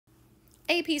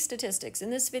AP Statistics. In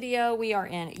this video, we are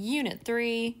in Unit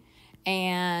 3,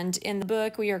 and in the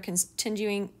book, we are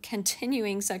continuing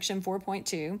section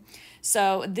 4.2.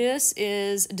 So this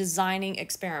is designing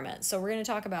experiments. So we're going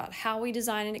to talk about how we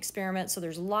design an experiment. So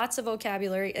there's lots of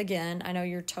vocabulary. Again, I know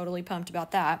you're totally pumped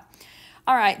about that.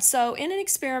 All right, so in an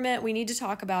experiment, we need to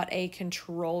talk about a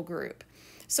control group.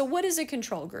 So what is a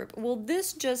control group? Well,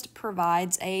 this just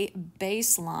provides a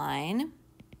baseline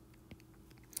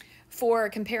for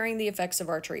comparing the effects of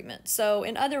our treatment. So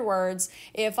in other words,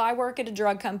 if I work at a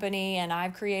drug company and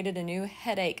I've created a new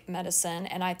headache medicine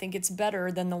and I think it's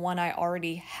better than the one I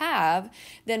already have,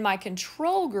 then my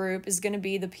control group is going to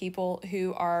be the people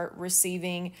who are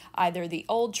receiving either the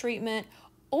old treatment,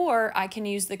 or I can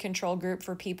use the control group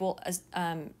for people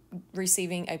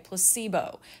receiving a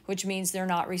placebo, which means they're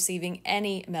not receiving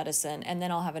any medicine, and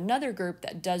then I'll have another group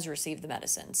that does receive the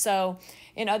medicine. So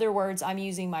in other words, I'm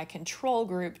using my control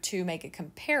group to make a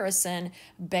comparison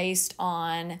based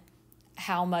on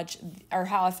how much or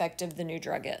how effective the new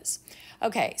drug is.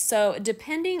 Okay, so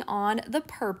depending on the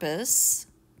purpose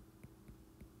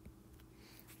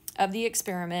of the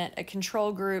experiment, a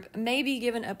control group may be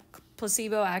given a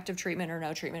placebo, active treatment, or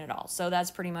no treatment at all. So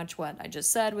that's pretty much what I just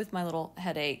said with my little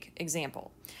headache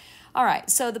example. All right,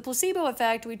 so the placebo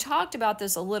effect, we talked about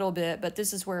this a little bit, but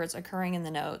this is where it's occurring in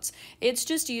the notes. It's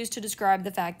just used to describe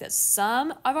the fact that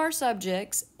some of our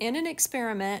subjects in an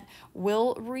experiment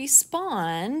will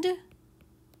respond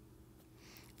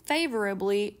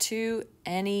favorably to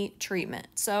any treatment.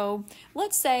 So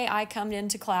let's say I come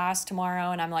into class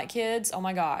tomorrow and I'm like, kids, oh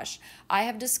my gosh, I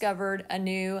have discovered a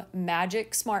new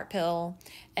magic smart pill,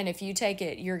 and if you take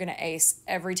it, you're gonna ace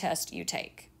every test you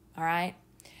take, all right?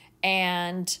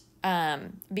 And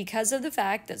because of the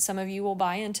fact that some of you will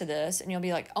buy into this and you'll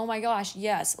be like, oh my gosh,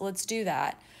 yes, let's do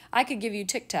that. I could give you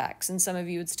Tic Tacs and some of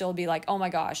you would still be like, oh my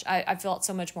gosh, I felt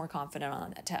so much more confident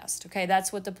on that test, okay?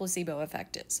 That's what the placebo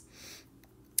effect is.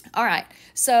 All right,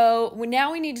 so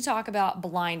now we need to talk about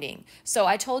blinding. So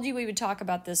I told you we would talk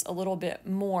about this a little bit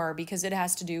more because it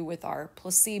has to do with our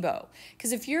placebo.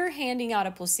 Because if you're handing out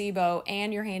a placebo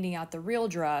and you're handing out the real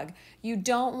drug, you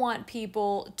don't want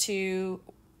people to,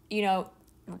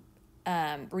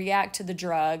 react to the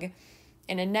drug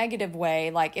in a negative way.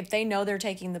 Like if they know they're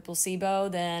taking the placebo,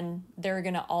 then they're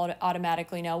going to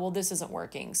automatically know, well, this isn't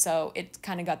working. So it's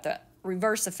kind of got the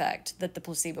reverse effect that the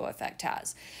placebo effect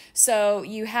has. So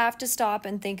you have to stop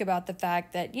and think about the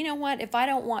fact that, you know what, if I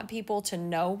don't want people to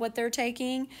know what they're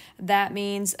taking, that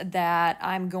means that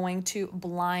I'm going to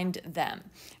blind them.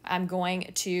 I'm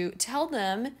going to tell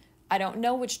them I don't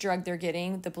know which drug they're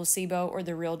getting, the placebo or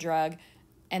the real drug,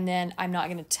 and then I'm not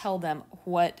going to tell them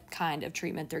what kind of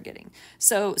treatment they're getting.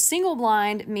 So single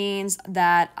blind means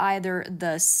that either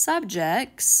the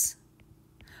subjects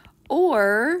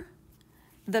or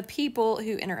the people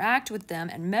who interact with them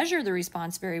and measure the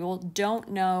response variable don't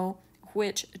know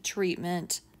which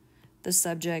treatment the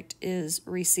subject is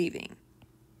receiving.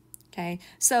 Okay,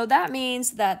 so that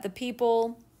means that the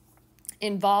people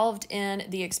involved in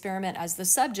the experiment as the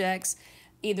subjects,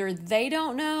 either they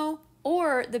don't know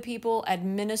or the people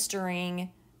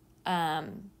administering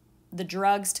the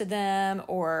drugs to them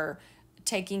or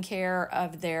taking care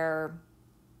of their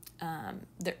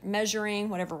measuring,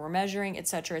 whatever we're measuring,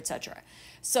 etc., etc.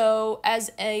 So as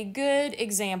a good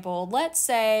example, let's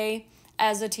say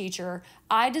as a teacher,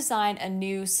 I design a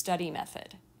new study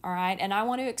method, all right? And I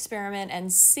want to experiment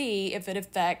and see if it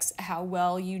affects how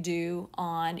well you do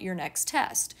on your next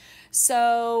test.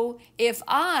 So if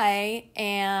I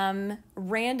am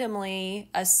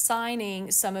randomly assigning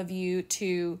some of you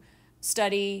to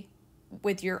study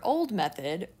with your old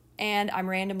method, and I'm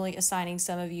randomly assigning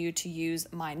some of you to use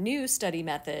my new study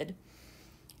method,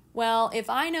 well, if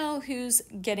I know who's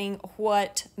getting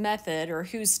what method or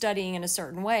who's studying in a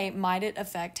certain way, might it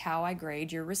affect how I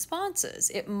grade your responses?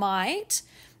 It might,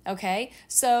 okay?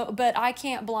 So, but I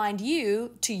can't blind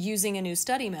you to using a new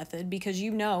study method because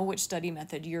you know which study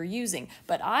method you're using.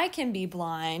 But I can be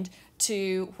blind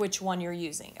to which one you're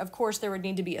using. Of course, there would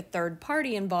need to be a third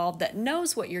party involved that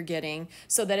knows what you're getting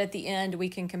so that at the end we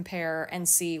can compare and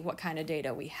see what kind of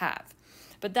data we have.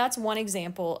 But that's one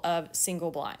example of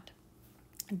single blind.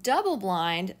 Double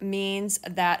blind means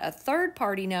that a third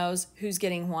party knows who's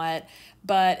getting what,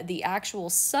 but the actual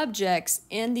subjects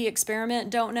in the experiment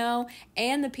don't know,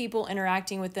 and the people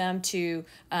interacting with them to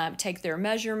take their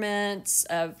measurements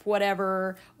of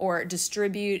whatever or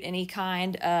distribute any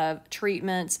kind of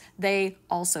treatments, they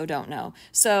also don't know.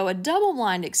 So a double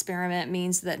blind experiment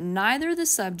means that neither the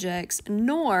subjects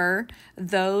nor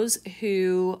those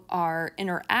who are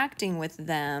interacting with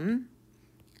them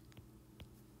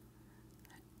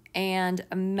and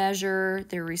measure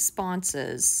their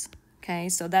responses. Okay,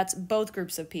 so that's both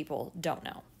groups of people don't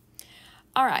know.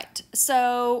 All right,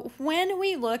 so when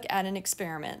we look at an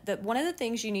experiment, that one of the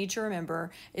things you need to remember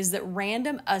is that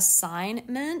random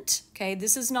assignment, okay,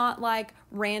 this is not like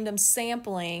random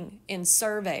sampling in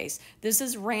surveys. This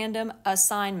is random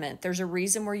assignment. There's a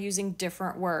reason we're using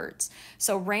different words.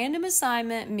 So random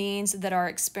assignment means that our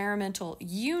experimental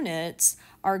units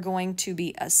are going to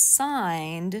be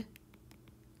assigned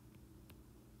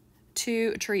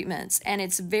to treatments. And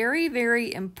it's very,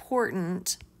 very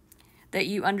important that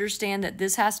you understand that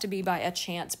this has to be by a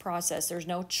chance process. There's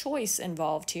no choice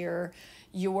involved here.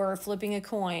 You're flipping a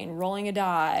coin, rolling a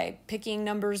die, picking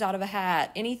numbers out of a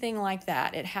hat, anything like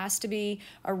that. It has to be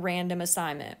a random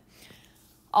assignment.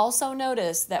 Also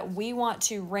notice that we want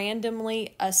to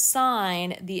randomly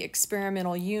assign the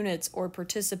experimental units or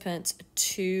participants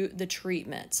to the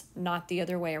treatments, not the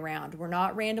other way around. We're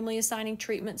not randomly assigning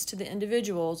treatments to the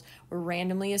individuals. We're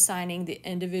randomly assigning the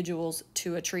individuals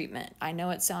to a treatment. I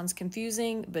know it sounds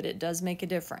confusing, but it does make a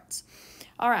difference.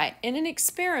 All right, in an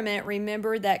experiment,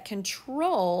 remember that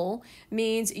control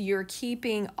means you're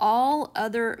keeping all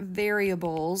other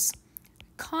variables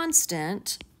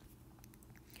constant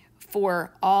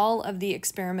for all of the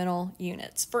experimental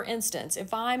units. For instance,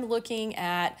 if I'm looking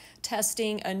at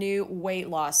testing a new weight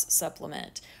loss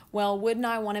supplement, well, wouldn't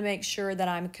I want to make sure that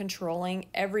I'm controlling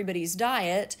everybody's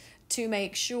diet to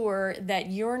make sure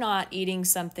that you're not eating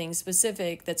something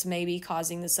specific that's maybe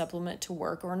causing the supplement to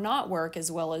work or not work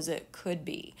as well as it could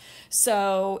be.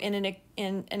 So in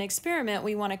an experiment,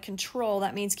 we want to control.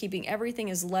 That means keeping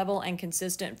everything as level and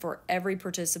consistent for every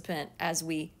participant as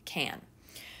we can.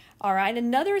 All right,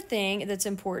 another thing that's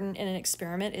important in an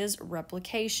experiment is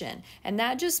replication. And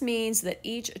that just means that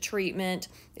each treatment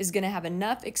is going to have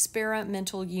enough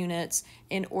experimental units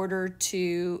in order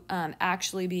to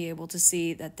actually be able to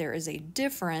see that there is a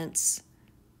difference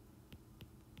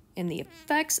in the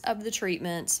effects of the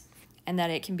treatments and that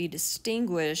it can be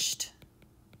distinguished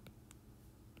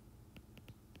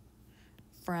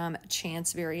from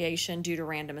chance variation due to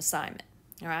random assignment.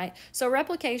 All right, so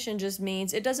replication just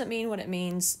means, it doesn't mean what it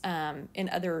means in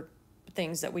other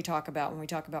things that we talk about when we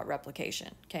talk about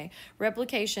replication, okay?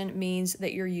 Replication means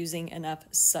that you're using enough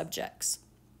subjects.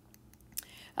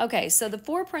 Okay, so the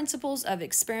 4 principles of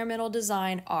experimental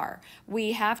design are,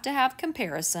 we have to have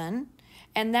comparison,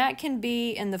 and that can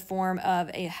be in the form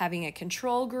of having a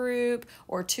control group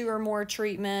or 2 or more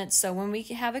treatments. So when we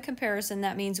have a comparison,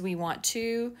 that means we want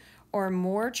 2 or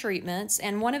more treatments,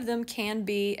 and one of them can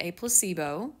be a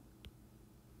placebo.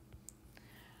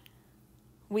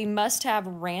 We must have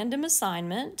random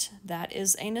assignment. That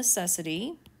is a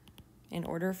necessity in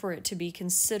order for it to be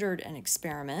considered an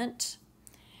experiment.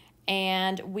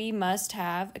 And we must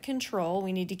have a control.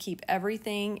 We need to keep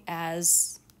everything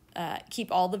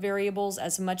keep all the variables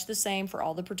as much the same for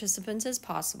all the participants as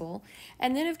possible.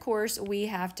 And then, of course, we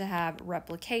have to have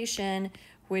replication,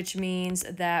 which means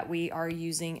that we are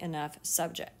using enough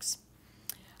subjects.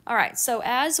 All right, so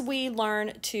as we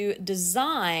learn to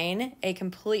design a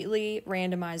completely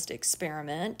randomized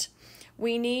experiment,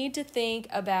 we need to think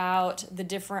about the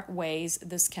different ways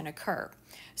this can occur.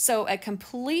 So a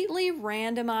completely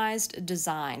randomized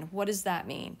design, what does that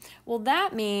mean? Well,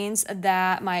 that means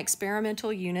that my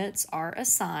experimental units are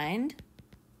assigned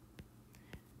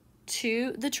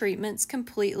to the treatments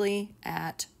completely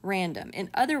at random. In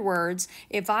other words,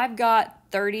 if I've got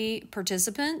 30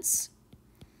 participants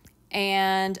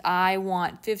and I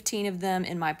want 15 of them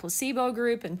in my placebo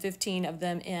group and 15 of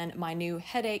them in my new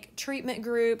headache treatment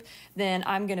group, then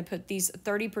I'm going to put these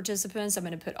 30 participants, I'm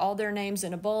going to put all their names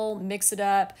in a bowl, mix it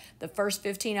up. The first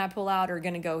 15 I pull out are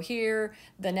going to go here.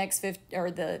 The next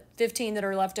the 15 that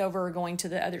are left over are going to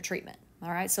the other treatment. All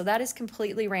right, so that is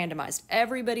completely randomized.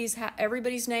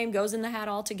 Everybody's name goes in the hat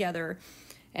all together,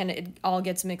 and it all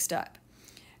gets mixed up.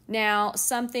 Now,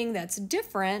 something that's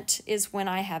different is when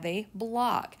I have a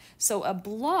block. So a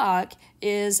block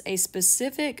is a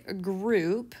specific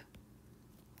group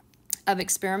of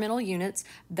experimental units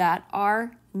that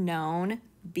are known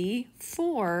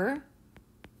before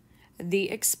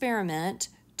the experiment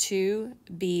to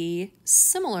be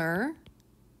similar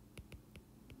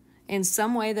in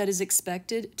some way that is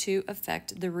expected to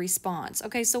affect the response.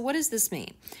 Okay, so what does this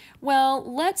mean? Well,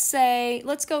 let's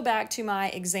go back to my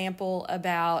example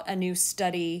about a new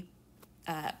study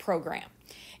program.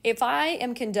 If I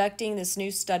am conducting this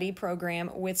new study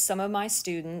program with some of my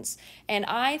students and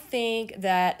I think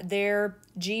that their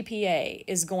GPA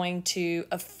is going to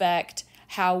affect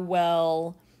how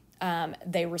well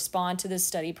they respond to this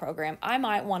study program, I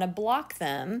might want to block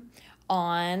them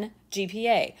on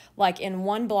GPA. Like in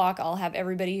one block, I'll have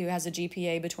everybody who has a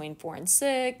GPA between 4 and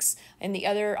 6. In the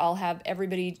other, I'll have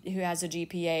everybody who has a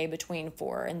GPA between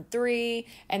 4 and 3.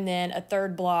 And then a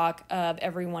third block of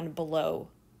everyone below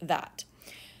that.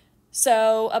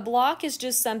 So a block is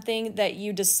just something that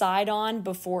you decide on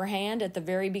beforehand at the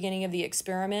very beginning of the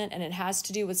experiment, and it has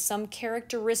to do with some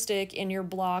characteristic in your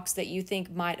blocks that you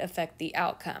think might affect the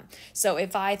outcome. So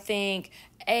if I think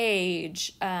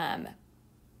age,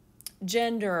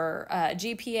 gender,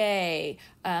 GPA,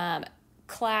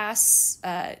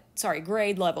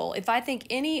 grade level, if I think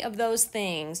any of those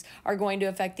things are going to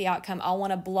affect the outcome, I'll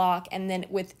want to block, and then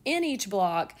within each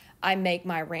block, I make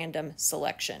my random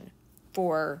selection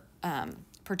for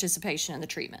participation in the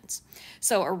treatments.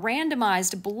 So a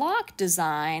randomized block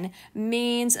design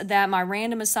means that my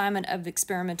random assignment of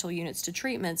experimental units to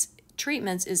treatments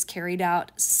is carried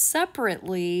out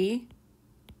separately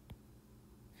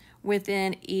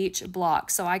within each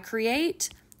block. So I create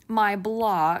my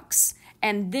blocks,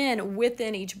 and then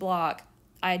within each block,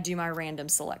 I do my random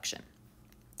selection.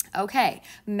 Okay,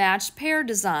 matched pair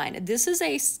design. This is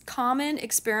a common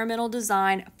experimental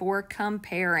design for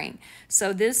comparing.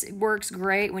 So this works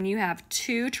great when you have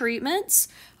two treatments,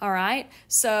 all right?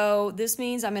 So this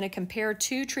means I'm going to compare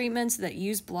two treatments that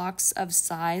use blocks of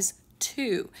size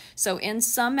 2. So in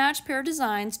some matched pair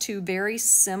designs, two very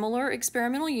similar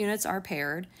experimental units are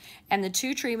paired, and the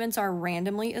two treatments are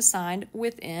randomly assigned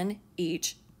within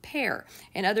each pair.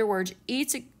 In other words,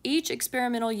 each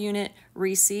experimental unit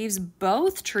receives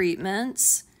both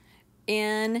treatments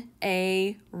in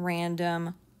a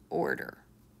random order.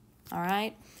 All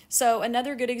right? So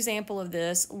another good example of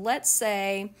this, let's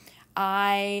say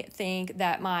I think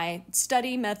that my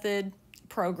study method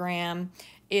program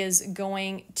is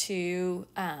going to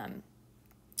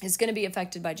be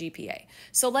affected by GPA.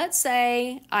 So let's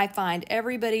say I find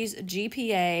everybody's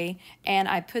GPA and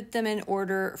I put them in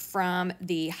order from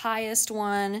the highest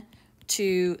one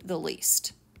to the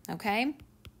least, okay?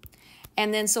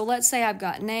 And then so let's say I've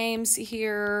got names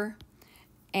here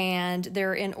and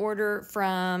they're in order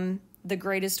from the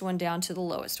greatest one down to the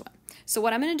lowest one. So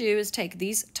what I'm going to do is take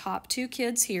these top two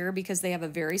kids here because they have a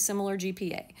very similar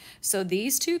GPA. So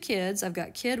these two kids, I've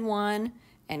got kid 1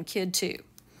 and kid 2.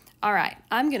 All right,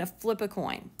 I'm going to flip a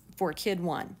coin for kid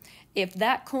 1. If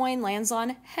that coin lands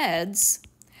on heads,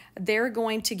 they're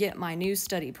going to get my new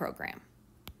study program.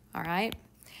 All right?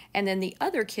 And then the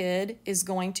other kid is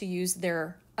going to use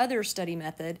their other study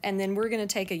method, and then we're going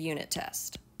to take a unit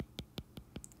test.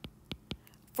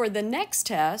 For the next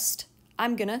test,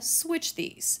 I'm going to switch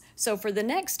these. So for the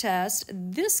next test,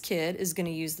 this kid is going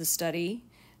to use the study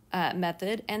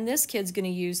method, and this kid's going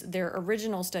to use their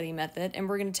original study method, and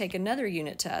we're going to take another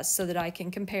unit test so that I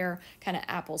can compare kind of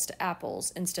apples to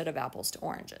apples instead of apples to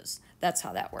oranges. That's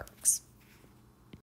how that works.